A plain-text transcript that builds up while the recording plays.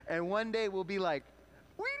And one day we'll be like,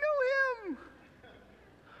 we know him.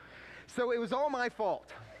 So it was all my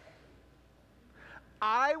fault.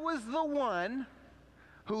 I was the one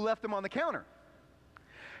who left them on the counter.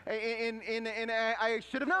 And I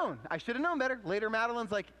should have known. I should have known better. Later,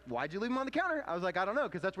 Madeline's like, why'd you leave them on the counter? I was like, I don't know,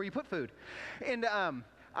 because that's where you put food. And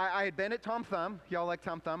I had been at Tom Thumb. Y'all like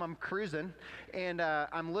Tom Thumb. I'm cruising, and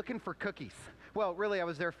I'm looking for cookies. Well, really, I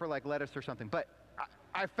was there for like lettuce or something, but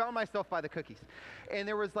I found myself by the cookies. And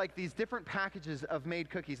there was like these different packages of made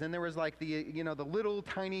cookies, and there was like the little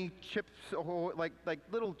tiny chips, like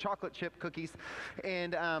little chocolate chip cookies.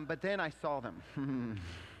 And but then I saw them.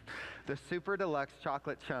 The super deluxe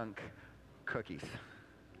chocolate chunk cookies. You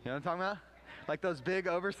know what I'm talking about? Like those big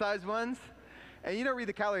oversized ones. And you don't read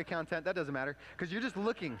the calorie content, that doesn't matter, because you're just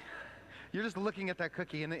looking. You're just looking at that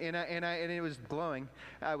cookie, and it was glowing.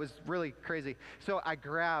 It was really crazy. So I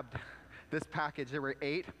grabbed this package. There were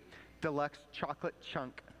 8 deluxe chocolate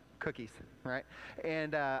chunk cookies, right?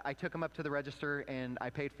 And I took them up to the register, and I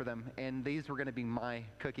paid for them. And these were going to be my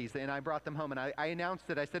cookies. And I brought them home, and I announced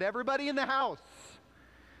it. I said, everybody in the house,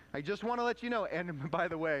 I just want to let you know. And by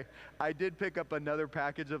the way, I did pick up another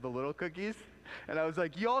package of the little cookies. And I was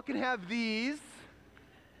like, y'all can have these.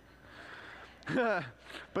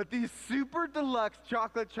 But these super deluxe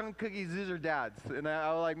chocolate chunk cookies, these are Dad's. And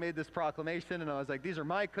I like made this proclamation, and I was like, these are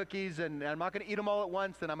my cookies, and I'm not going to eat them all at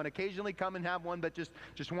once, and I'm going to occasionally come and have one, but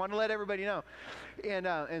just want to let everybody know. And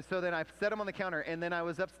so then I set them on the counter, and then I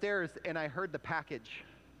was upstairs, and I heard the package.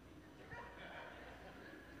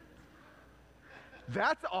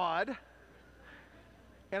 That's odd.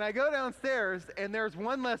 And I go downstairs, and there's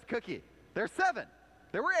one less cookie. There's 7.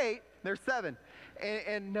 There were 8. There's 7.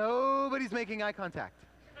 And nobody's making eye contact.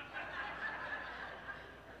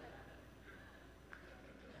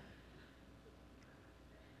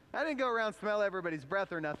 I didn't go around smell everybody's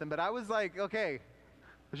breath or nothing, but I was like, okay,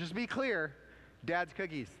 let's just be clear, Dad's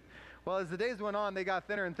cookies. Well, as the days went on, they got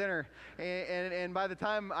thinner and thinner, and by the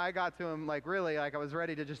time I got to them, like really, like I was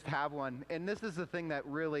ready to just have one. And this is the thing that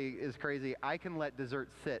really is crazy. I can let dessert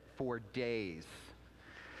sit for days,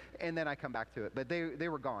 and then I come back to it. But they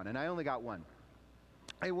were gone, and I only got one.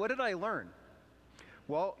 Hey, what did I learn?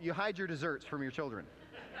 Well, you hide your desserts from your children.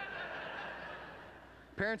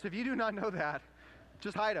 Parents, if you do not know that,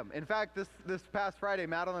 just hide them. In fact, this past Friday,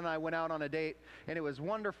 Madeline and I went out on a date, and it was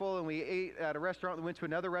wonderful, and we ate at a restaurant. We went to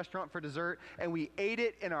another restaurant for dessert, and we ate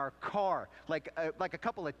it in our car, like a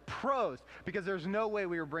couple of pros, because there's no way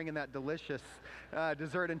we were bringing that delicious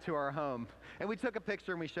dessert into our home. And we took a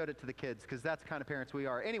picture, and we showed it to the kids, because that's the kind of parents we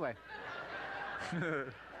are. Anyway.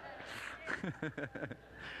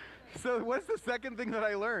 So what's the second thing that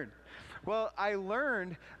I learned? Well, I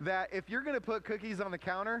learned that if you're going to put cookies on the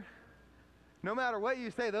counter, no matter what you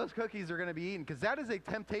say, those cookies are going to be eaten, because that is a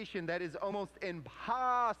temptation that is almost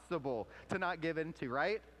impossible to not give into,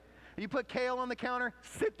 right? You put kale on the counter,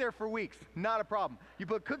 sit there for weeks, not a problem. You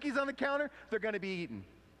put cookies on the counter, they're going to be eaten.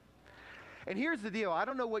 And here's the deal. I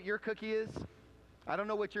don't know what your cookie is. I don't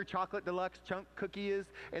know what your chocolate deluxe chunk cookie is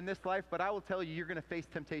in this life, but I will tell you, you're going to face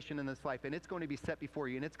temptation in this life, and it's going to be set before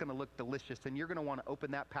you, and it's going to look delicious, and you're going to want to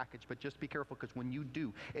open that package, but just be careful, because when you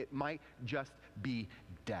do, it might just be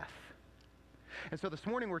death. And so this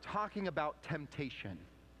morning we're talking about temptation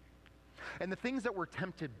and the things that we're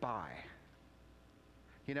tempted by.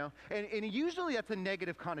 You know, and usually that's a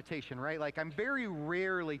negative connotation, right? Like I'm very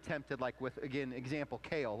rarely tempted, like with, again, example,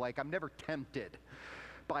 kale. Like I'm never tempted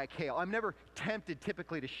by kale. I'm never tempted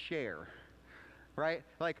typically to share, right?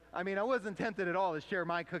 Like, I mean, I wasn't tempted at all to share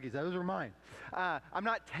my cookies. Those were mine. I'm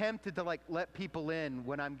not tempted to like let people in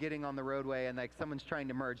when I'm getting on the roadway and like someone's trying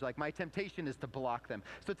to merge. Like my temptation is to block them.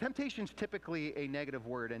 So temptation's typically a negative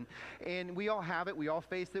word, and we all have it. We all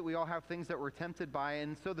face it. We all have things that we're tempted by.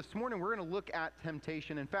 And so this morning we're going to look at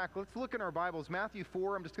temptation. In fact, let's look in our Bibles, Matthew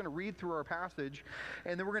 4. I'm just going to read through our passage,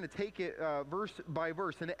 and then we're going to take it verse by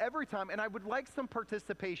verse. And every time, and I would like some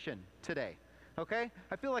participation today. Okay?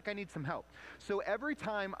 I feel like I need some help. So every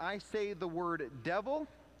time I say the word devil,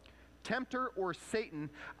 tempter, or Satan,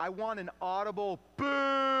 I want an audible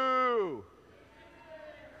boo.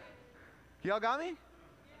 Y'all got me?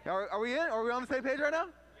 Are we in? Are we on the same page right now?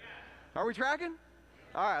 Are we tracking?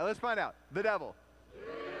 All right, let's find out. The devil.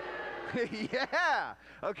 Yeah.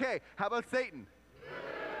 Okay, how about Satan?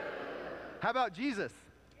 How about Jesus?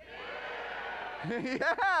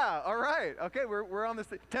 Yeah. All right. Okay, we're on the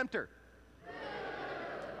tempter.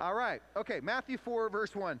 All right. Okay, Matthew 4,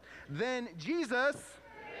 verse 1. Then Jesus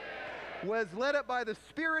was led up by the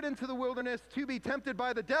Spirit into the wilderness to be tempted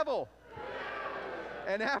by the devil.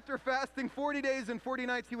 And after fasting 40 days and 40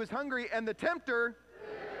 nights, he was hungry, and the tempter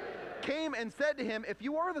came and said to him, if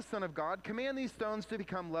you are the Son of God, command these stones to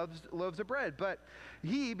become loaves of bread. But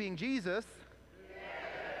he, being Jesus,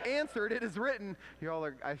 answered, it is written.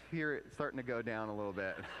 I hear it starting to go down a little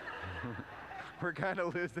bit. We're kind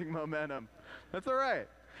of losing momentum. That's all right.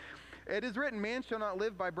 It is written, man shall not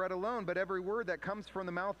live by bread alone, but every word that comes from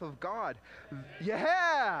the mouth of God.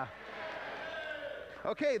 Yeah!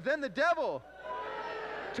 Okay, then the devil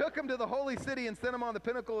took him to the holy city and set him on the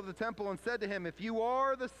pinnacle of the temple and said to him, if you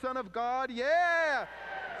are the Son of God,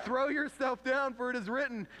 throw yourself down, for it is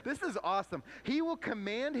written. This is awesome. He will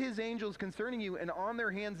command his angels concerning you, and on their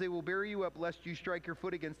hands they will bear you up, lest you strike your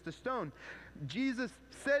foot against a stone. Jesus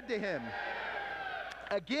said to him,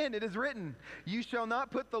 again, it is written, you shall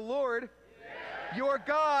not put the Lord, your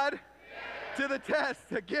God, to the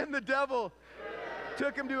test. Again, the devil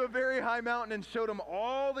took him to a very high mountain and showed him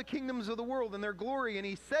all the kingdoms of the world and their glory. And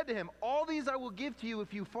he said to him, all these I will give to you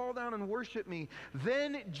if you fall down and worship me.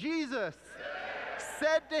 Then Jesus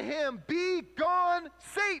said to him, be gone,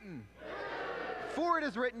 Satan. For it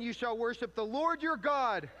is written, you shall worship the Lord your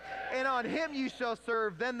God, and on him you shall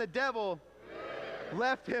serve. Then the devil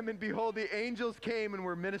left him, and behold, the angels came and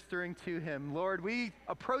were ministering to him. Lord, we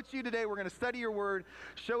approach you today. We're going to study your word.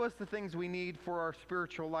 Show us the things we need for our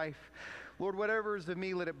spiritual life. Lord, whatever is of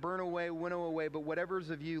me, let it burn away, winnow away, but whatever is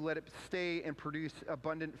of you, let it stay and produce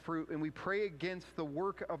abundant fruit. And we pray against the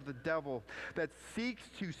work of the devil that seeks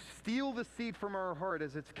to steal the seed from our heart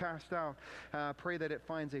as it's cast out. Pray that it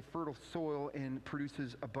finds a fertile soil and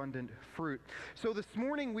produces abundant fruit. So this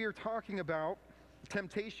morning we are talking about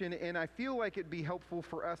temptation, and I feel like it'd be helpful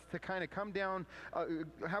for us to kind of come down,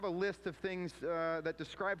 have a list of things that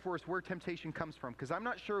describe for us where temptation comes from, because I'm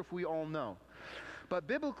not sure if we all know. But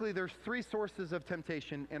biblically, there's three sources of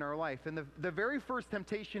temptation in our life. And the very first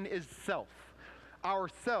temptation is self,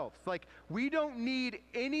 ourselves. Like, we don't need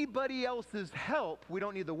anybody else's help. We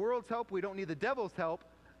don't need the world's help. We don't need the devil's help.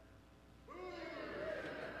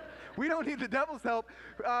 We don't need the devil's help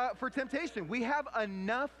for temptation. We have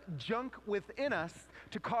enough junk within us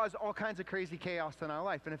to cause all kinds of crazy chaos in our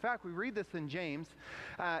life. And in fact, we read this in James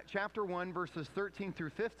chapter 1, verses 13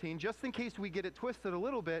 through 15, just in case we get it twisted a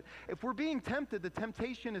little bit. If we're being tempted, the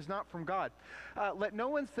temptation is not from God. Let no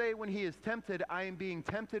one say when he is tempted, I am being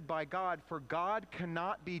tempted by God, for God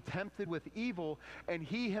cannot be tempted with evil, and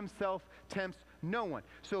he himself tempts no one.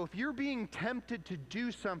 So if you're being tempted to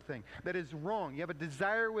do something that is wrong, you have a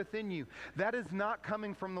desire within you, that is not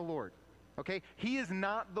coming from the Lord. Okay? He is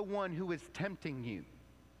not the one who is tempting you.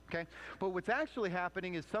 Okay? But what's actually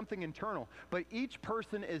happening is something internal. But each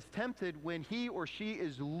person is tempted when he or she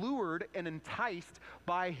is lured and enticed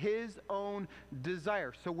by his own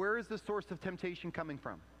desire. So where is the source of temptation coming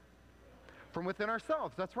from? From within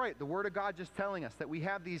ourselves. That's right. The Word of God just telling us that we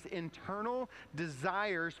have these internal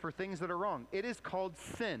desires for things that are wrong. It is called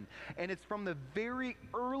sin. And it's from the very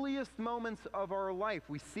earliest moments of our life.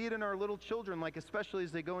 We see it in our little children, like especially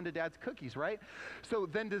as they go into dad's cookies, right? So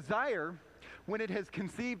then desire, when it has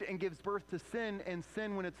conceived and gives birth to sin, and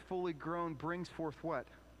sin, when it's fully grown, brings forth what?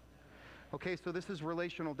 Okay, so this is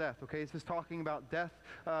relational death. Okay, this is talking about death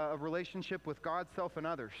of relationship with God, self, and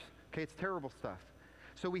others. Okay, it's terrible stuff.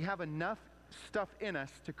 So we have enough stuff in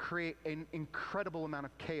us to create an incredible amount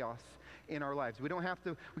of chaos in our lives. We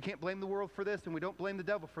can't blame the world for this, and we don't blame the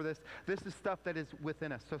devil for this. This is stuff that is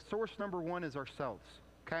within us. So source number one is ourselves,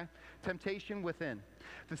 okay? Temptation within.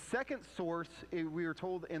 The second source, we are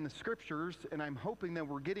told in the scriptures, and I'm hoping that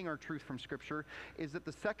we're getting our truth from scripture, is that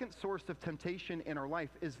the second source of temptation in our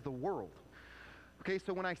life is the world. Okay,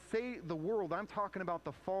 so when I say the world, I'm talking about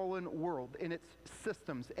the fallen world and its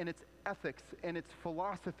systems and its ethics and its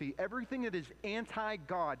philosophy, everything that is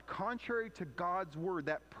anti-God, contrary to God's word,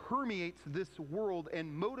 that permeates this world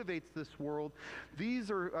and motivates this world.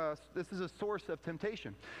 This is a source of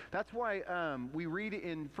temptation. That's why we read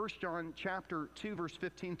in 1 John chapter 2, verse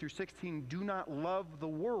 15 through 16, do not love the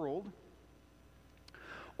world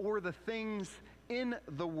or the things in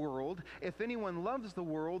the world. If anyone loves the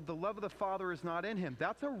world, the love of the Father is not in him.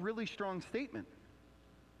 That's a really strong statement.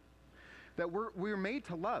 That we're made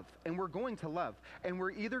to love, and we're going to love. And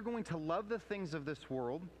we're either going to love the things of this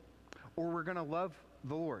world, or we're going to love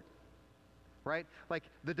the Lord. Right? Like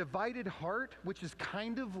the divided heart, which is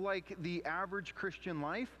kind of like the average Christian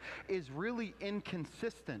life, is really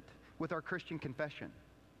inconsistent with our Christian confession.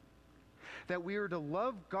 That we are to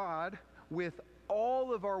love God with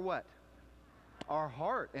all of our what? our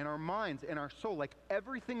heart and our minds and our soul, like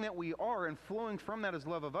everything that we are, and flowing from that is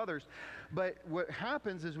love of others. But what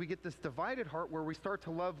happens is we get this divided heart where we start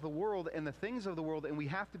to love the world and the things of the world, and we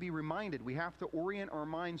have to be reminded, we have to orient our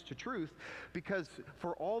minds to truth, because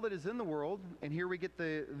for all that is in the world, and here we get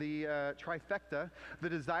the trifecta, the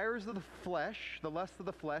desires of the flesh, the lust of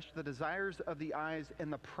the flesh, the desires of the eyes,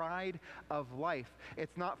 and the pride of life.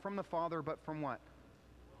 It's not from the Father, but from what?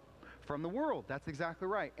 From the world. That's exactly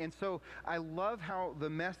right. And so I love how the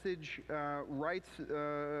Message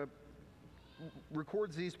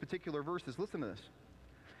records these particular verses. Listen to this.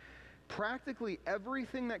 Practically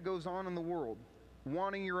everything that goes on in the world,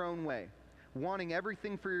 wanting your own way, wanting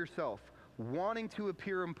everything for yourself, wanting to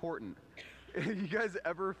appear important. You guys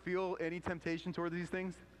ever feel any temptation toward these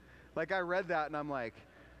things? Like, I read that and I'm like,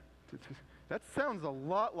 that sounds a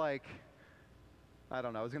lot like, I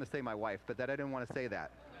don't know, I was going to say my wife, but I didn't want to say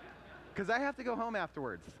that. Because I have to go home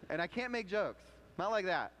afterwards, and I can't make jokes. Not like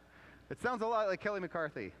that. It sounds a lot like Kelly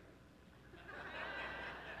McCarthy.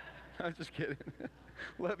 I'm just kidding.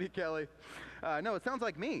 Love you, Kelly. No, it sounds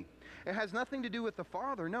like me. It has nothing to do with the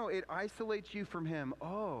Father. No, it isolates you from Him.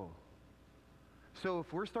 Oh. So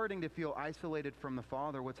if we're starting to feel isolated from the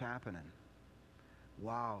Father, what's happening?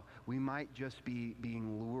 Wow, we might just be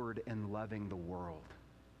being lured and loving the world.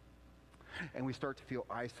 And we start to feel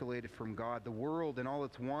isolated from God. The world and all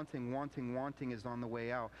its wanting is on the way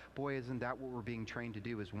out. Boy, isn't that what we're being trained to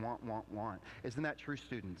do, is want. Isn't that true,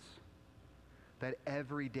 students? That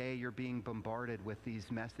every day you're being bombarded with these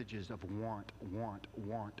messages of want.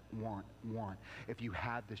 If you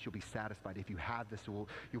have this, you'll be satisfied. If you have this,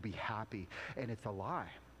 you'll be happy. And it's a lie.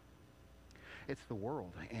 It's the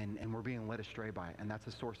world, and we're being led astray by it, and that's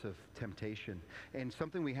a source of temptation. And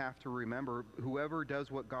something we have to remember, whoever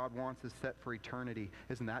does what God wants is set for eternity.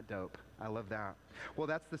 Isn't that dope? I love that. Well,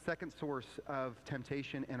 that's the second source of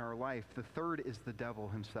temptation in our life. The third is the devil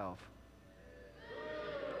himself.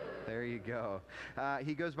 There you go.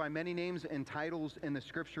 He goes by many names and titles in the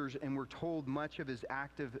scriptures, and we're told much of his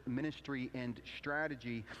active ministry and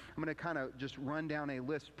strategy. I'm going to kind of just run down a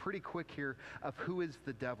list pretty quick here of who is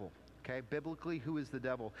the devil. Okay, biblically, who is the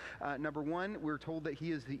devil? Number one, we're told that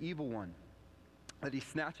he is the evil one, that he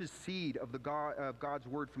snatches seed of God's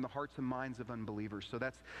word from the hearts and minds of unbelievers. So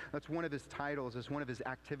that's one of his titles, it's one of his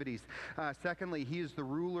activities. Secondly, he is the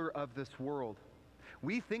ruler of this world.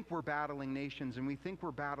 We think we're battling nations and we think we're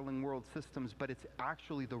battling world systems, but it's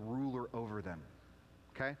actually the ruler over them.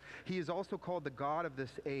 Okay? He is also called the God of this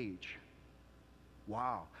age.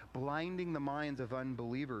 Wow, blinding the minds of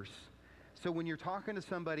unbelievers. So when you're talking to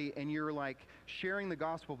somebody and you're like sharing the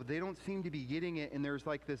gospel, but they don't seem to be getting it, and there's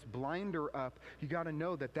like this blinder up, you got to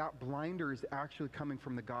know that that blinder is actually coming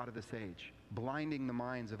from the God of this age, blinding the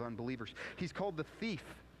minds of unbelievers. He's called the thief,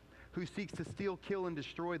 who seeks to steal, kill, and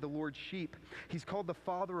destroy the Lord's sheep. He's called the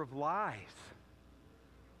father of lies.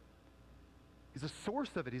 He's the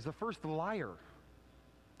source of it. He's the first liar,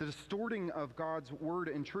 the distorting of God's word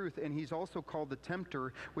and truth. And he's also called the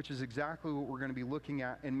tempter, which is exactly what we're going to be looking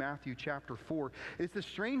at in Matthew chapter 4. It's a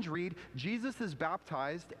strange read. Jesus is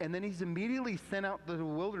baptized, and then he's immediately sent out to the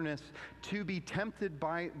wilderness to be tempted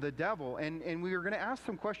by the devil. And we are going to ask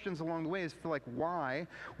some questions along the way as to like why.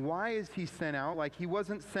 Why is he sent out? Like, he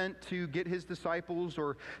wasn't sent to get his disciples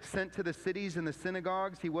or sent to the cities and the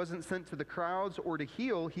synagogues. He wasn't sent to the crowds or to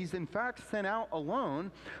heal. He's in fact sent out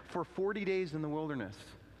alone for 40 days in the wilderness.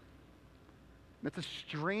 That's a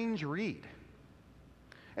strange read.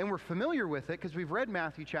 And we're familiar with it because we've read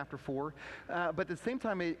Matthew chapter 4, but at the same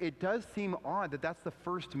time, it does seem odd that that's the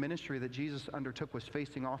first ministry that Jesus undertook, was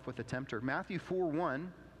facing off with the tempter. Matthew 4:1,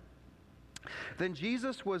 then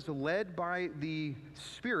Jesus was led by the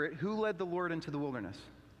Spirit. Who led the Lord into the wilderness?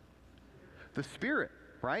 The Spirit,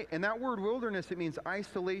 right? And that word wilderness, it means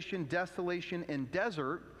isolation, desolation, and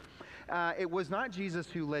desert. It was not Jesus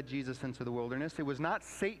who led Jesus into the wilderness. It was not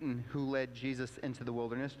Satan who led Jesus into the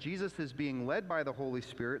wilderness. Jesus is being led by the Holy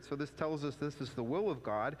Spirit, so this tells us this is the will of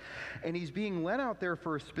God. And he's being led out there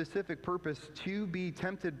for a specific purpose, to be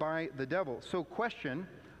tempted by the devil. So question,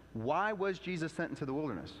 why was Jesus sent into the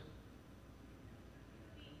wilderness?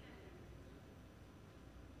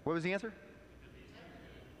 What was the answer?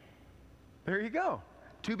 There you go.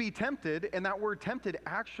 To be tempted, and that word tempted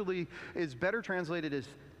actually is better translated as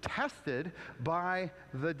tested by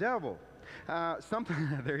the devil.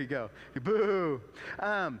 There you go. Boo.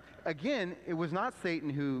 Again, it was not Satan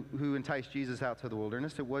who enticed Jesus out to the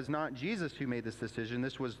wilderness. It was not Jesus who made this decision.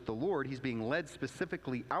 This was the Lord. He's being led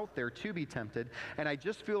specifically out there to be tempted. And I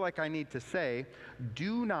just feel like I need to say,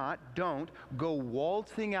 don't go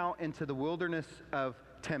waltzing out into the wilderness of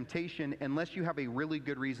temptation unless you have a really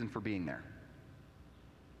good reason for being there.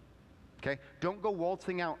 Okay? Don't go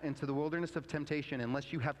waltzing out into the wilderness of temptation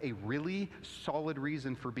unless you have a really solid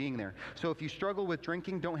reason for being there. So if you struggle with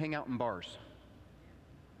drinking, don't hang out in bars.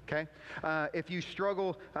 Okay? If you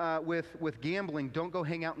struggle with gambling, don't go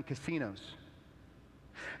hang out in casinos.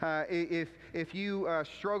 If you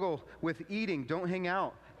struggle with eating, don't hang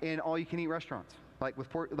out in all-you-can-eat restaurants, like with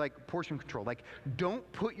portion control. Like,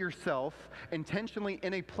 don't put yourself intentionally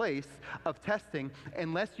in a place of testing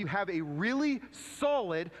unless you have a really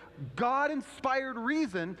solid, God-inspired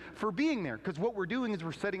reason for being there. Because what we're doing is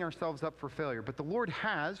we're setting ourselves up for failure. But the Lord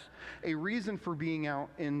has a reason for being out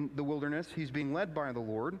in the wilderness. He's being led by the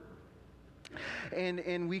Lord.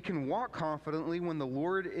 And we can walk confidently when the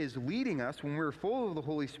Lord is leading us. When we're full of the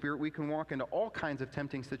Holy Spirit, we can walk into all kinds of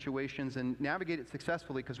tempting situations and navigate it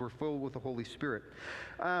successfully because we're filled with the Holy Spirit.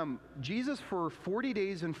 Jesus, for 40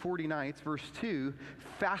 days and 40 nights, verse 2,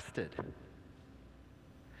 fasted.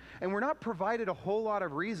 And we're not provided a whole lot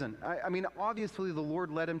of reason. I mean, obviously the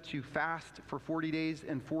Lord led him to fast for 40 days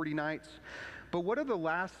and 40 nights. But what are the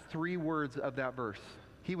last three words of that verse?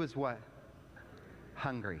 He was what?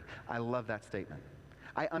 Hungry. I love that statement.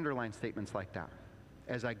 I underline statements like that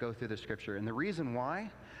as I go through the scripture. And the reason why?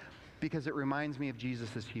 Because it reminds me of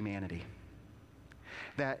Jesus' humanity.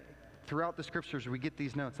 That throughout the scriptures we get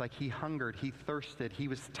these notes like he hungered, he thirsted, he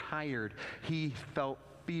was tired, he felt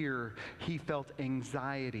fear, he felt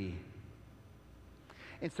anxiety.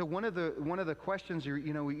 And so one of the questions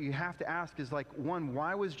you have to ask is like, one,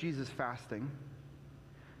 why was Jesus fasting?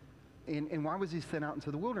 And why was he sent out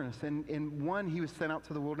into the wilderness? And one, he was sent out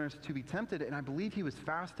to the wilderness to be tempted, and I believe he was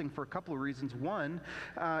fasting for a couple of reasons. One,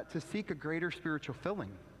 to seek a greater spiritual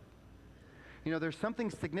filling. You know, there's something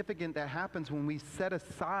significant that happens when we set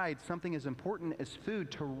aside something as important as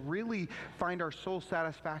food to really find our soul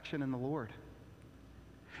satisfaction in the Lord.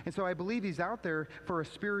 And so I believe he's out there for a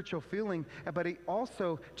spiritual feeling, but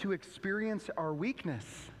also to experience our weakness.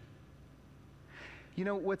 You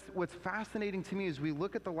know, what's fascinating to me as we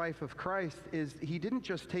look at the life of Christ is he didn't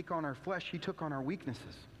just take on our flesh, he took on our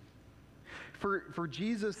weaknesses. For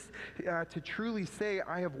Jesus to truly say,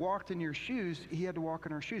 I have walked in your shoes, he had to walk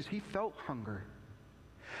in our shoes. He felt hunger.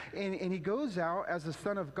 And he goes out as the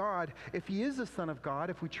Son of God. If he is the Son of God,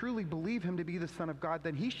 if we truly believe him to be the Son of God,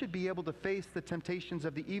 then he should be able to face the temptations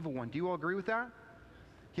of the evil one. Do you all agree with that?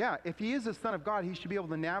 Yeah, if he is the Son of God, he should be able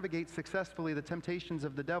to navigate successfully the temptations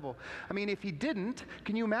of the devil. I mean, if he didn't,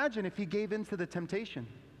 can you imagine if he gave in to the temptation?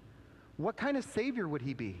 What kind of Savior would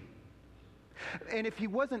he be? And if he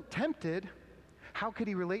wasn't tempted, how could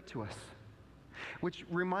he relate to us? Which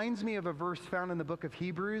reminds me of a verse found in the book of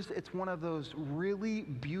Hebrews. It's one of those really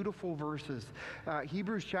beautiful verses.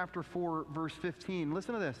 Hebrews chapter 4, verse 15.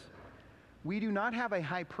 Listen to this. We do not have a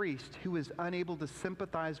high priest who is unable to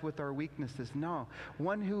sympathize with our weaknesses. No,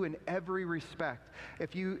 one who in every respect.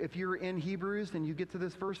 If you're in Hebrews and you get to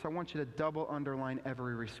this verse, I want you to double underline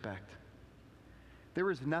every respect. There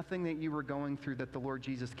is nothing that you were going through that the Lord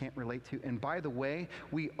Jesus can't relate to. And by the way,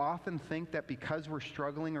 we often think that because we're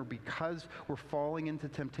struggling or because we're falling into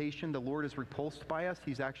temptation, the Lord is repulsed by us.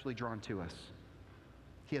 He's actually drawn to us.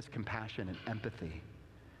 He has compassion and empathy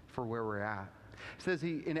for where we're at. It says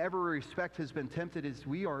he, in every respect, has been tempted as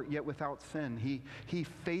we are, yet without sin. He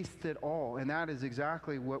faced it all, and that is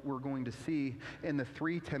exactly what we're going to see in the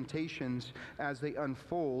three temptations as they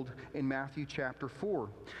unfold in Matthew chapter 4.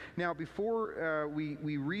 Now, before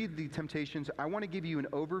we read the temptations, I want to give you an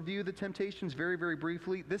overview of the temptations very, very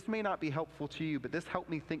briefly. This may not be helpful to you, but this helped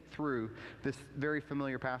me think through this very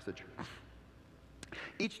familiar passage.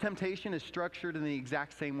 Each temptation is structured in the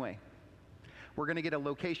exact same way. We're going to get a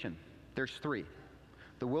location. There's three: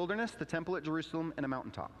 the wilderness, the temple at Jerusalem, and a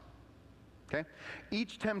mountaintop. Okay?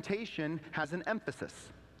 Each temptation has an emphasis.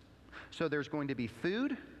 So there's going to be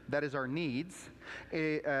food, that is our needs,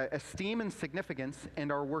 esteem and significance,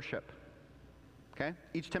 and our worship. Okay?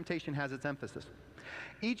 Each temptation has its emphasis.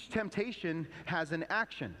 Each temptation has an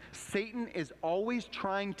action. Satan is always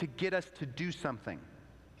trying to get us to do something.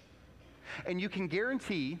 And you can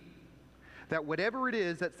guarantee that whatever it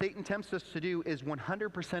is that Satan tempts us to do is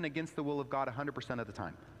 100% against the will of God 100% of the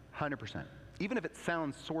time. 100%. Even if it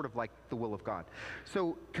sounds sort of like the will of God.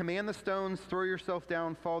 So command the stones, throw yourself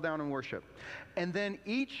down, fall down and worship. And then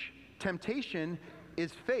each temptation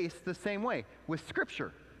is faced the same way with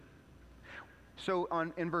Scripture. So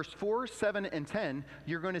in verse 4, 7, and 10,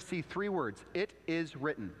 you're going to see three words. It is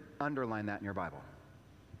written. Underline that in your Bible.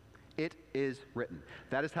 It is written.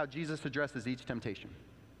 That is how Jesus addresses each temptation.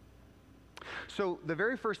 So the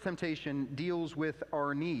very first temptation deals with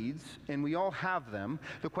our needs, and we all have them.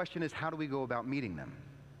 The question is, how do we go about meeting them?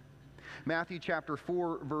 Matthew chapter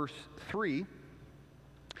 4, verse 3,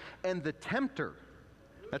 and the tempter,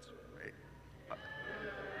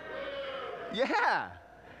 Yeah.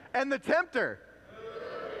 And the tempter.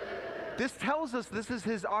 This tells us this is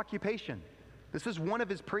his occupation. This is one of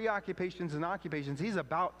his preoccupations and occupations. He's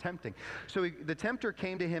about tempting. So the tempter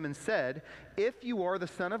came to him and said, "If you are the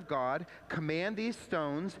Son of God, command these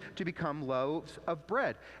stones to become loaves of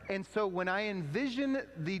bread." And so when I envision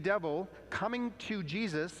the devil coming to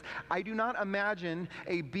Jesus, I do not imagine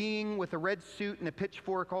a being with a red suit and a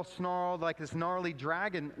pitchfork all snarled like this gnarly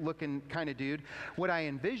dragon-looking kind of dude. What I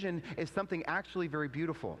envision is something actually very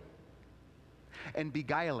beautiful and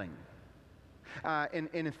beguiling. And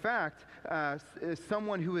in fact,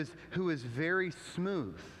 someone who is very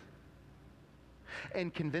smooth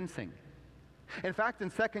and convincing. In fact, in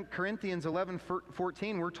 2 Corinthians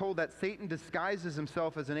 11:14, we're told that Satan disguises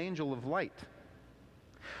himself as an angel of light.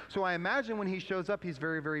 So I imagine when he shows up, he's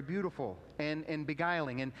very, very beautiful and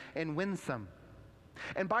beguiling and winsome.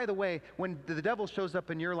 And by the way, when the devil shows up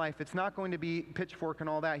in your life, it's not going to be pitchfork and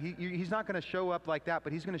all that. He's not going to show up like that,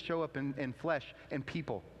 but he's going to show up in flesh and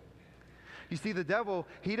people. You see, the devil,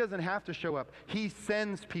 he doesn't have to show up. He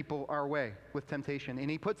sends people our way with temptation.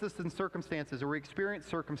 And he puts us in circumstances, or we experience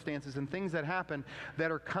circumstances and things that happen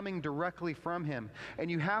that are coming directly from him.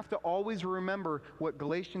 And you have to always remember what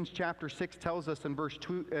Galatians chapter 6 tells us in verse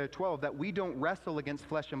 12, that we don't wrestle against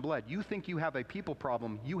flesh and blood. You think you have a people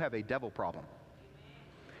problem, you have a devil problem.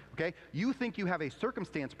 Okay? You think you have a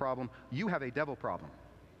circumstance problem, you have a devil problem.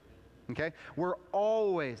 Okay? We're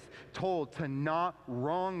always told to not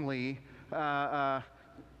wrongly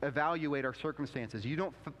evaluate our circumstances. You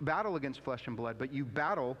don't battle against flesh and blood, but you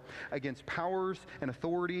battle against powers and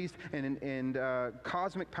authorities and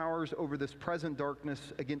cosmic powers over this present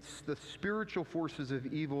darkness, against the spiritual forces of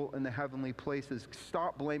evil in the heavenly places.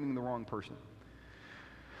 Stop blaming the wrong person.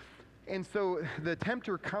 And so the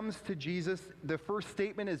tempter comes to Jesus. The first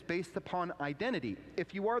statement is based upon identity.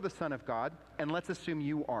 If you are the Son of God, and let's assume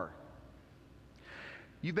you are.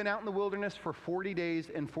 You've been out in the wilderness for 40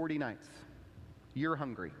 days and 40 nights. You're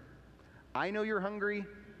hungry. I know you're hungry.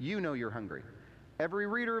 You know you're hungry. Every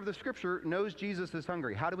reader of the scripture knows Jesus is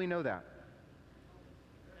hungry. How do we know that?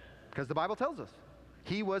 Because the Bible tells us.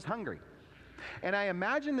 He was hungry. And I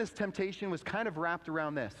imagine this temptation was kind of wrapped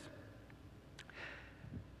around this.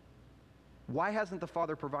 Why hasn't the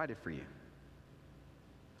Father provided for you?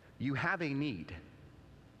 You have a need.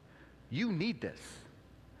 You need this.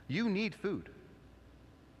 You need food.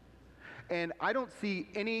 And I don't see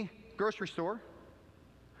any grocery store.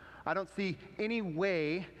 I don't see any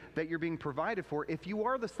way that you're being provided for. If you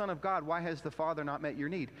are the Son of God, why has the Father not met your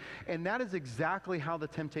need? And that is exactly how the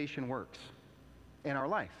temptation works in our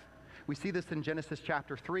life. We see this in Genesis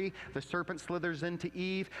chapter 3. The serpent slithers into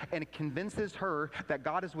Eve and it convinces her that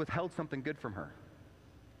God has withheld something good from her.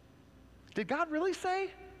 Did God really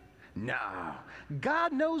say? No.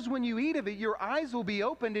 God knows when you eat of it, your eyes will be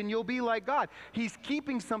opened and you'll be like God. He's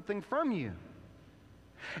keeping something from you.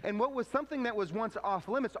 And what was something that was once off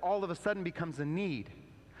limits all of a sudden becomes a need.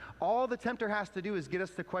 All the tempter has to do is get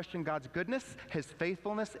us to question God's goodness, his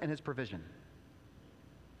faithfulness, and his provision.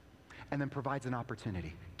 And then provides an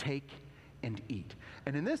opportunity. Take and eat.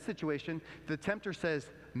 And in this situation, the tempter says,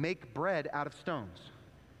 make bread out of stones.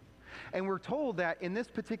 And we're told that in this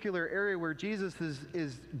particular area where Jesus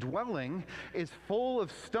is dwelling is full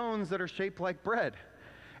of stones that are shaped like bread.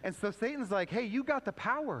 And so Satan's like, hey, you got the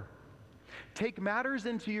power. Take matters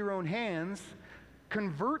into your own hands,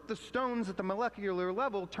 convert the stones at the molecular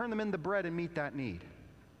level, turn them into bread and meet that need.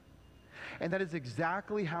 And that is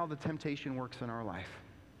exactly how the temptation works in our life.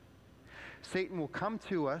 Satan will come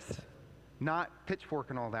to us, not pitchfork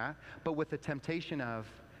and all that, but with the temptation of,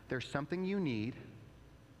 there's something you need,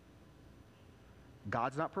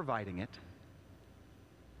 God's not providing it.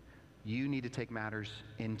 You need to take matters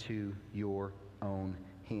into your own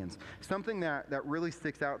hands. Something that really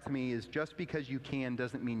sticks out to me is just because you can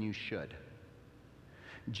doesn't mean you should.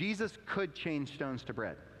 Jesus could change stones to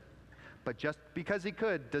bread, but just because he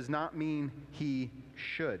could does not mean he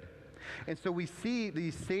should. And so we see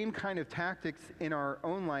these same kind of tactics in our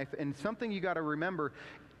own life, and something you got to remember,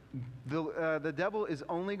 the devil is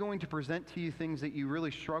only going to present to you things that you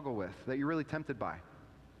really struggle with, that you're really tempted by.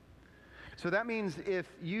 So that means if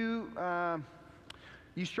you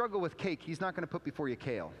struggle with cake, he's not going to put before you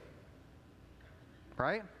kale,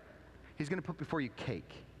 right? He's going to put before you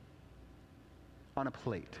cake on a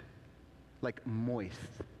plate, like moist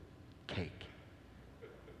cake.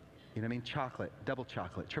 You know what I mean? Chocolate, double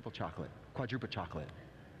chocolate, triple chocolate, quadruple chocolate.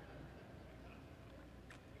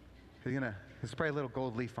 He's going to spray a little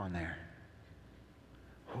gold leaf on there.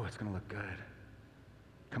 Oh, it's going to look good.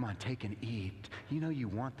 Come on, take and eat. You know you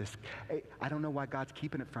want this. I don't know why God's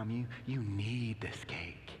keeping it from you. You need this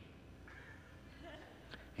cake.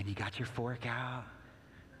 and you got your fork out,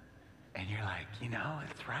 and you're like,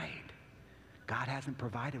 it's right. God hasn't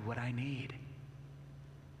provided what I need.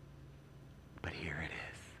 But here it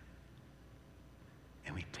is.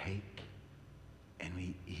 And we take, and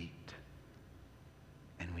we eat,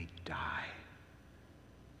 and we die.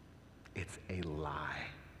 It's a lie.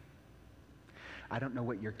 I don't know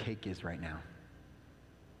what your cake is right now.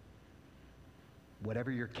 Whatever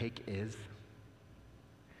your cake is,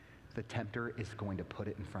 the tempter is going to put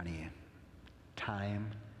it in front of you. Time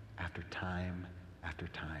after time after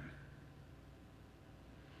time.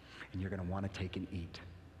 And you're going to want to take and eat.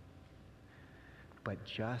 But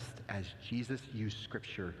just as Jesus used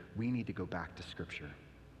Scripture, we need to go back to Scripture.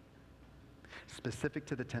 Specific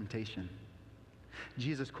to the temptation.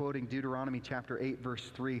 Jesus quoting Deuteronomy chapter 8,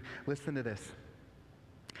 verse 3. Listen to this.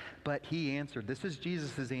 But he answered, this is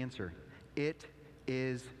Jesus' answer, it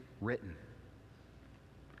is written.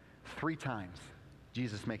 3 times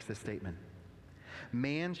Jesus makes this statement.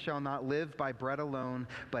 Man shall not live by bread alone,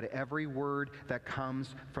 but every word that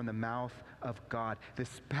comes from the mouth of God.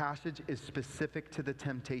 This passage is specific to the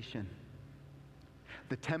temptation.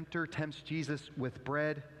 The tempter tempts Jesus with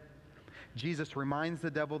bread. Jesus reminds the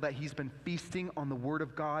devil that he's been feasting on the word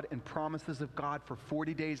of God and promises of God for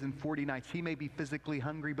 40 days and 40 nights. He may be physically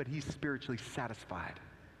hungry, but he's spiritually satisfied.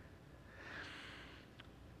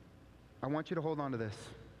 I want you to hold on to this.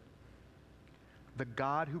 The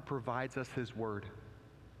God who provides us his word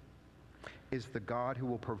is the God who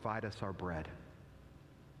will provide us our bread.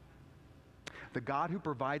 The God who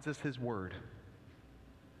provides us his word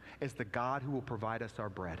is the God who will provide us our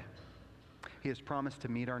bread. He has promised to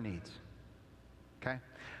meet our needs. Okay?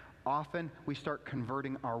 Often we start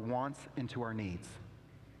converting our wants into our needs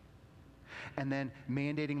and then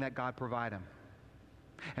mandating that God provide them.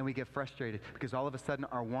 And we get frustrated because all of a sudden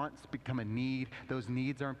our wants become a need. Those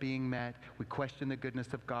needs aren't being met. We question the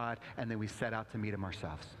goodness of God, and then we set out to meet him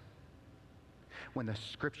ourselves. When the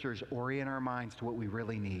Scriptures orient our minds to what we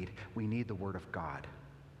really need, we need the Word of God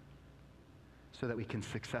so that we can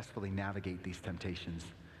successfully navigate these temptations.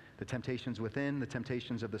 The temptations within, the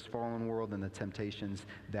temptations of this fallen world, and the temptations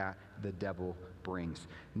that the devil brings.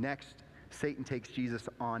 Next, Satan takes Jesus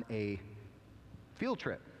on a field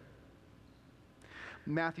trip.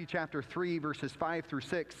 Matthew chapter 3, verses 5 through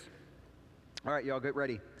 6. All right, y'all get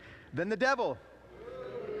ready. Then the devil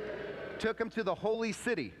took him to the holy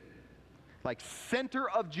city, like center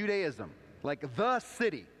of Judaism, like the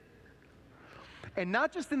city. And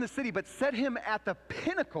not just in the city, but set him at the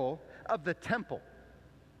pinnacle of the temple.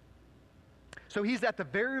 So he's at the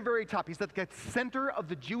very, very top. He's at the center of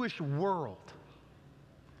the Jewish world.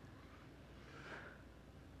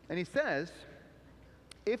 And he says,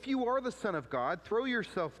 if you are the Son of God, throw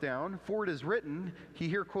yourself down, for it is written. He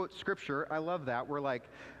here quotes Scripture. I love that. We're like,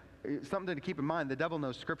 something to keep in mind, the devil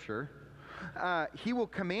knows Scripture. He will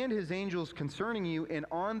command his angels concerning you, and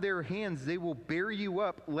on their hands they will bear you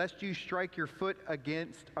up, lest you strike your foot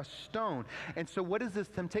against a stone. And so what is this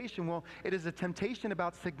temptation? Well, it is a temptation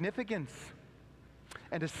about significance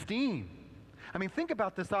and esteem. I mean, think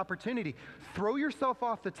about this opportunity. Throw yourself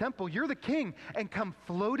off the temple. You're the king, and come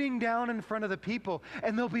floating down in front of the people,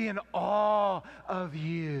 and they'll be in awe of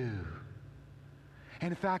you.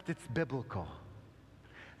 In fact, it's biblical.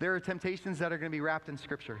 There are temptations that are going to be wrapped in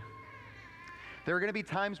Scripture. There are going to be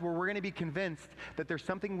times where we're going to be convinced that there's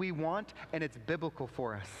something we want, and it's biblical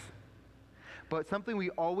for us. But something we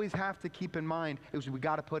always have to keep in mind is we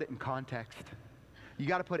got to put it in context. You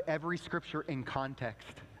got to put every Scripture in context.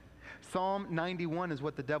 Psalm 91 is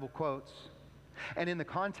what the devil quotes. And in the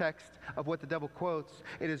context of what the devil quotes,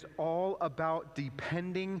 it is all about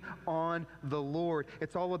depending on the Lord.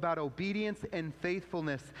 It's all about obedience and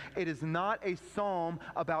faithfulness. It is not a psalm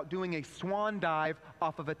about doing a swan dive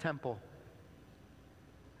off of a temple.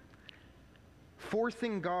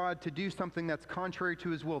 Forcing God to do something that's contrary to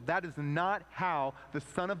his will. That is not how the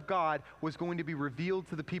Son of God was going to be revealed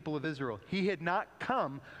to the people of Israel. He had not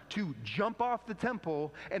come to jump off the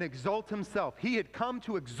temple and exalt himself. He had come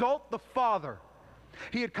to exalt the Father.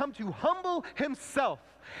 He had come to humble himself.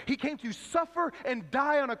 He came to suffer and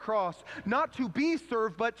die on a cross, not to be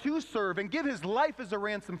served, but to serve and give his life as a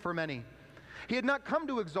ransom for many. He had not come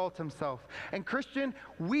to exalt himself. And Christian,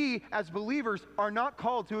 we as believers are not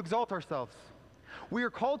called to exalt ourselves. We are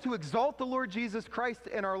called to exalt the Lord Jesus Christ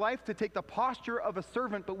in our life, to take the posture of a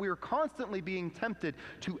servant, but we are constantly being tempted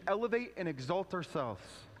to elevate and exalt ourselves.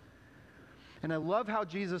 And I love how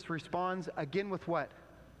Jesus responds again with what?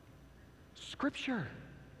 Scripture.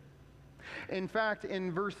 In fact,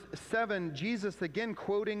 in verse 7, Jesus again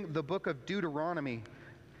quoting the book of Deuteronomy.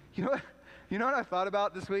 You know what I thought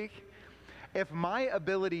about this week? If my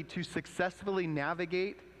ability to successfully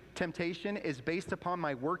navigate temptation is based upon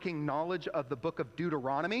my working knowledge of the book of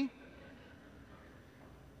Deuteronomy,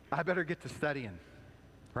 I better get to studying,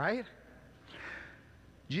 right?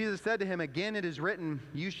 Jesus said to him, again it is written,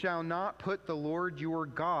 you shall not put the Lord your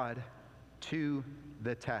God to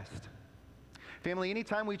the test. Family,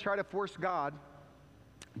 anytime we try to force God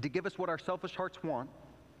to give us what our selfish hearts want,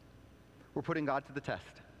 we're putting God to the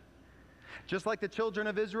test. Just like the children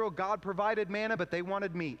of Israel, God provided manna, but they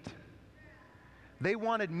wanted meat. They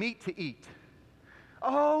wanted meat to eat.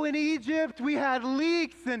 Oh, in Egypt we had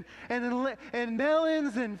leeks and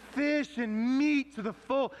melons and fish and meat to the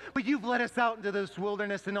full, but you've led us out into this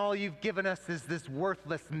wilderness and all you've given us is this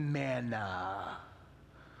worthless manna.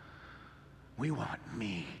 We want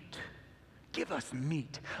meat. Give us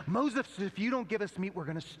meat. Moses said, if you don't give us meat, we're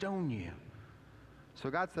going to stone you. So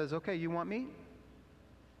God says, okay, you want meat?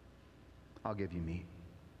 I'll give you meat.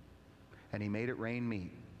 And he made it rain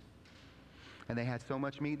meat. And they had so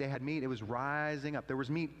much meat, they had meat, it was rising up. There was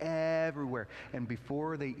meat everywhere. And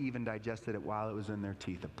before they even digested it, while it was in their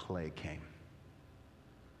teeth, a plague came.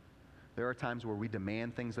 There are times where we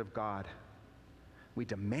demand things of God. We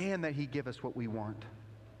demand that he give us what we want.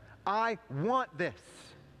 I want this.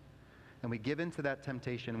 And we give into that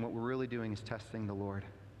temptation, and what we're really doing is testing the Lord.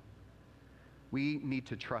 We need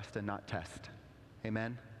to trust and not test.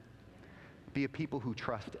 Amen? Be a people who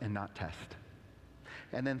trust and not test.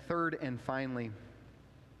 And then third and finally,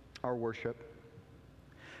 our worship.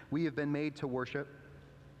 We have been made to worship.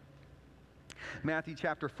 Matthew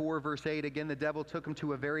chapter 4, verse 8, again, the devil took him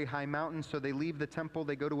to a very high mountain, so they leave the temple,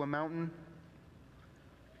 they go to a mountain.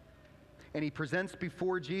 And he presents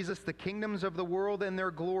before Jesus the kingdoms of the world and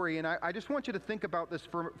their glory. And I just want you to think about this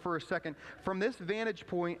for a second. From this vantage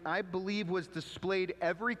point, I believe was displayed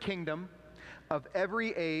every kingdom of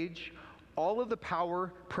every age, all of the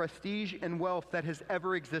power, prestige, and wealth that has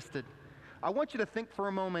ever existed. I want you to think for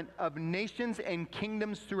a moment of nations and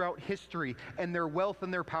kingdoms throughout history and their wealth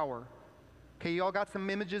and their power. Okay, you all got some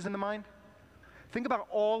images in the mind? Think about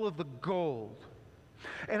all of the gold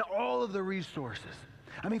and all of the resources.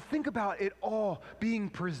 I mean, think about it all being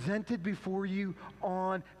presented before you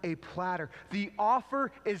on a platter. The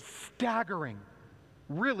offer is staggering,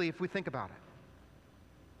 really, if we think about it.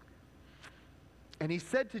 And he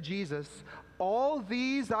said to Jesus, all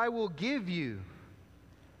these I will give you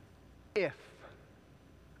if.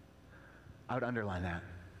 I would underline that.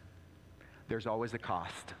 There's always a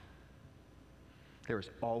cost. There is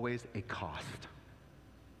always a cost.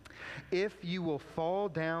 If you will fall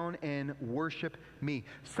down and worship me.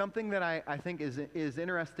 Something that I think is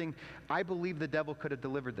interesting, I believe the devil could have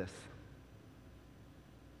delivered this.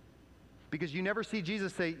 Because you never see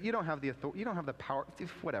Jesus say, you don't have the authority, you don't have the power,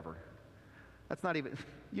 whatever. That's not even,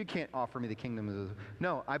 you can't offer me the kingdom.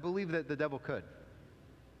 No, I believe that the devil could.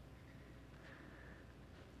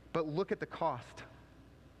 But look at the cost.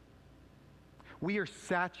 We are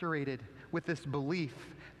saturated with this belief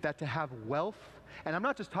that to have wealth, and I'm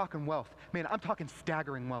not just talking wealth, man, I'm talking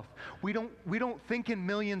staggering wealth. We don't think in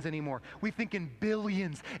millions anymore. We think in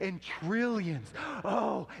billions and trillions.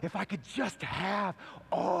 Oh, if I could just have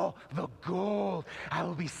all the gold, I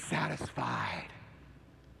will be satisfied.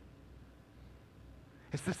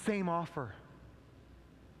 It's the same offer.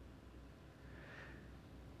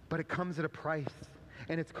 But it comes at a price,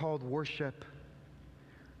 and it's called worship.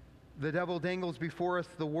 The devil dangles before us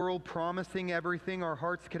the world, promising everything our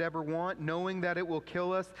hearts could ever want, knowing that it will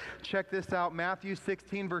kill us. Check this out, Matthew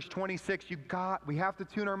 16, verse 26. We have to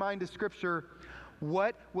tune our mind to Scripture.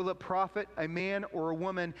 What will it profit a man or a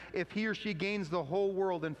woman if he or she gains the whole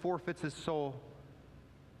world and forfeits his soul?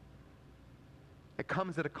 It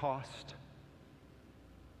comes at a cost.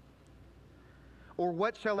 Or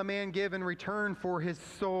what shall a man give in return for his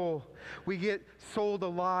soul? We get sold a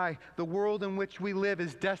lie. The world in which we live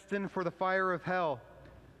is destined for the fire of hell.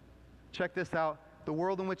 Check this out. The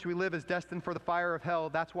world in which we live is destined for the fire of hell.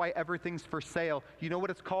 That's why everything's for sale. You know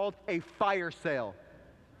what it's called? A fire sale.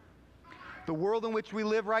 The world in which we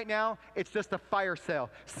live right now, it's just a fire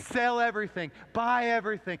sale. Sell everything, buy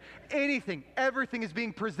everything, anything. Everything is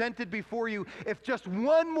being presented before you. If just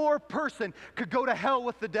one more person could go to hell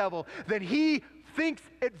with the devil, then he thinks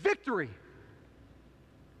it victory.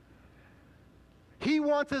 He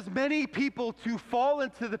wants as many people to fall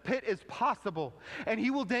into the pit as possible, and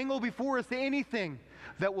he will dangle before us anything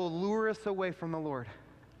that will lure us away from the Lord.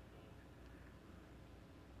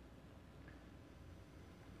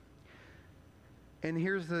 And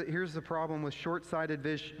here's the problem with short-sighted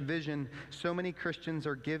vision. So many Christians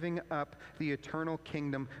are giving up the eternal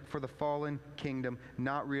kingdom for the fallen kingdom,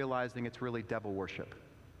 not realizing it's really devil worship.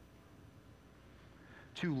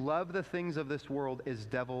 To love the things of this world is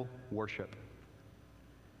devil worship.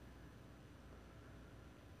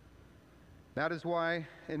 That is why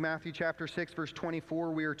in Matthew chapter 6, verse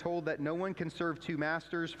 24, we are told that no one can serve two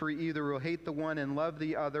masters, for either will hate the one and love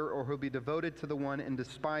the other, or he'll be devoted to the one and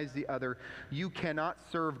despise the other. You cannot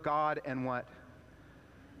serve God and what?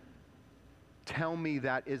 Tell me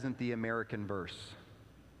that isn't the American verse.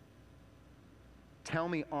 Tell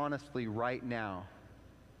me honestly right now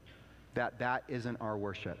that that isn't our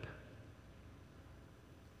worship.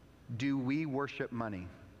 Do we worship money?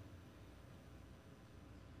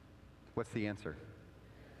 What's the answer?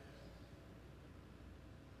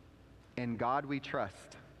 In God we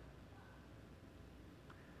trust,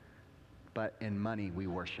 but in money we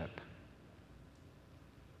worship.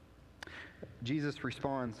 Jesus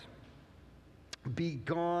responds,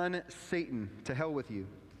 "Begone, Satan, to hell with you.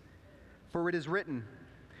 For it is written,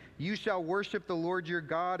 you shall worship the Lord your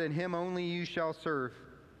God, and him only you shall serve."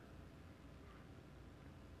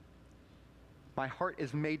 My heart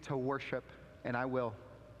is made to worship, and I will.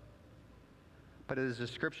 But it is the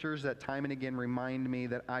scriptures that time and again remind me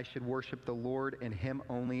that I should worship the Lord, and him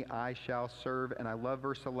only I shall serve. And I love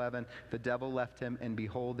verse 11. The devil left him, and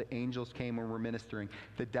behold, the angels came and were ministering.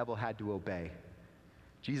 The devil had to obey.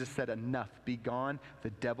 Jesus said, enough, be gone. The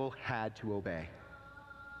devil had to obey.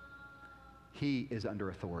 He is under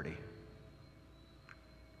authority.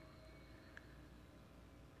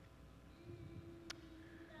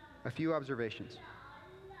 A few observations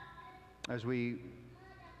as we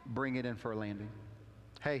bring it in for a landing.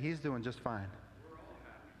 Hey, he's doing just fine.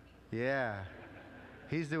 Yeah,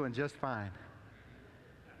 he's doing just fine.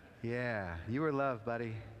 Yeah, you were loved,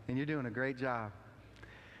 buddy, and you're doing a great job.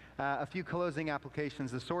 A few closing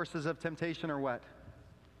applications. The sources of temptation are what?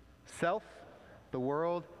 Self, the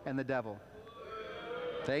world, and the devil.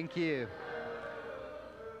 Thank you.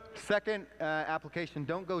 Second application,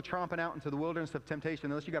 don't go tromping out into the wilderness of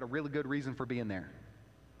temptation unless you got a really good reason for being there.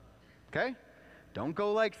 Okay? Don't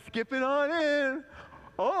go like skipping on in.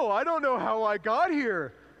 Oh, I don't know how I got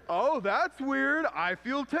here. Oh, that's weird. I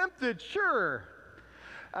feel tempted. Sure.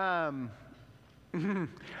 That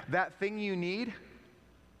thing you need,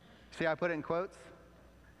 see I put it in quotes?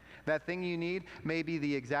 That thing you need may be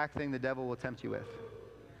the exact thing the devil will tempt you with.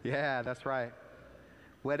 Yeah, that's right.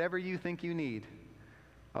 Whatever you think you need.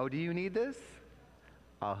 Oh, do you need this?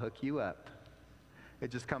 I'll hook you up.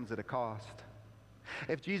 It just comes at a cost.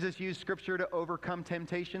 If Jesus used Scripture to overcome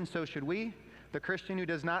temptation, so should we. The Christian who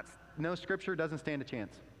does not know Scripture doesn't stand a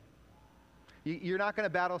chance. You're not going to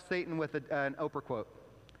battle Satan with an Oprah quote.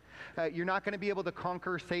 You're not going to be able to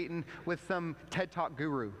conquer Satan with some TED Talk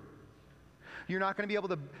guru. You're not going to be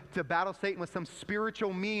able to battle Satan with some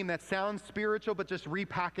spiritual meme that sounds spiritual but just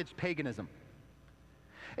repackaged paganism.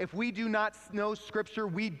 If we do not know Scripture,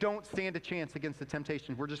 we don't stand a chance against the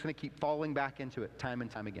temptation. We're just going to keep falling back into it time and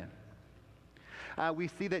time again. We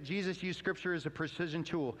see that Jesus used Scripture as a precision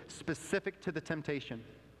tool specific to the temptation.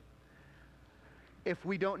 If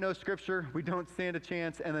we don't know Scripture, we don't stand a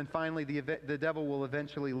chance, and then finally the devil will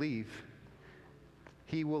eventually leave.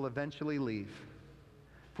 He will eventually leave.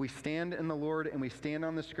 If we stand in the Lord and we stand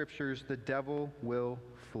on the Scriptures, the devil will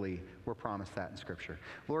flee. We're promised that in Scripture.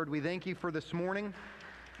 Lord, we thank you for this morning.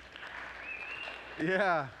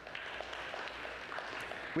 Yeah.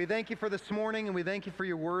 We thank you for this morning, and we thank you for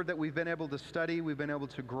your word that we've been able to study, we've been able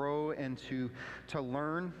to grow and to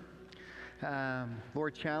learn.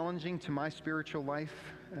 Lord, challenging to my spiritual life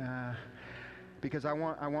because I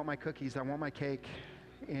want my cookies, I want my cake,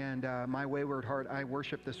 and my wayward heart, I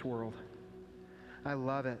worship this world. I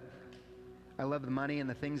love it. I love the money and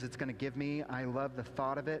the things it's going to give me. I love the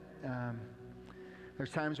thought of it.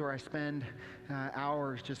 There's times where I spend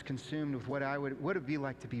hours just consumed with what it would be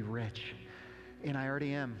like to be rich. And I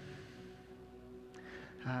already am.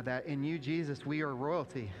 That in you, Jesus, we are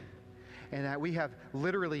royalty. And that we have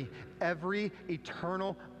literally every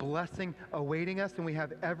eternal blessing awaiting us. And we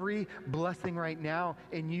have every blessing right now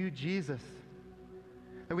in you, Jesus.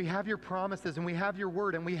 That we have your promises, and we have your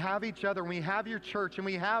word, and we have each other, and we have your church, and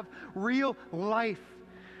we have real life.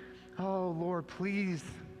 Oh, Lord, please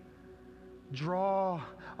draw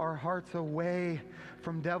our hearts away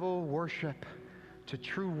from devil worship to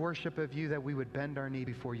true worship of you, that we would bend our knee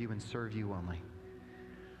before you and serve you only.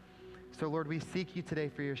 So, Lord, we seek you today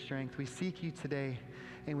for your strength. We seek you today,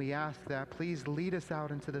 and we ask that please lead us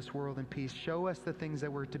out into this world in peace. Show us the things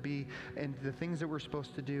that we're to be and the things that we're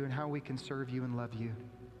supposed to do and how we can serve you and love you.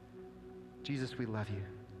 Jesus, we love you.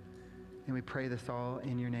 And we pray this all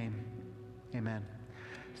in your name. Amen.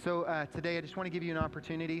 So today I just want to give you an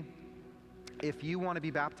opportunity. If you want to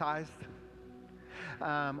be baptized,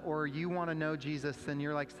 or you want to know Jesus and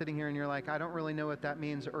you're like sitting here and you're like, I don't really know what that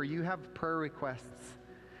means, or you have prayer requests,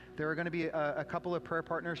 there are going to be a couple of prayer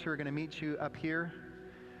partners who are going to meet you up here.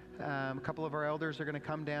 A couple of our elders are going to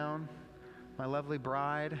come down. My lovely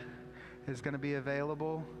bride is going to be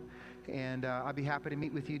available, and I'll be happy to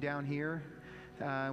meet with you down here.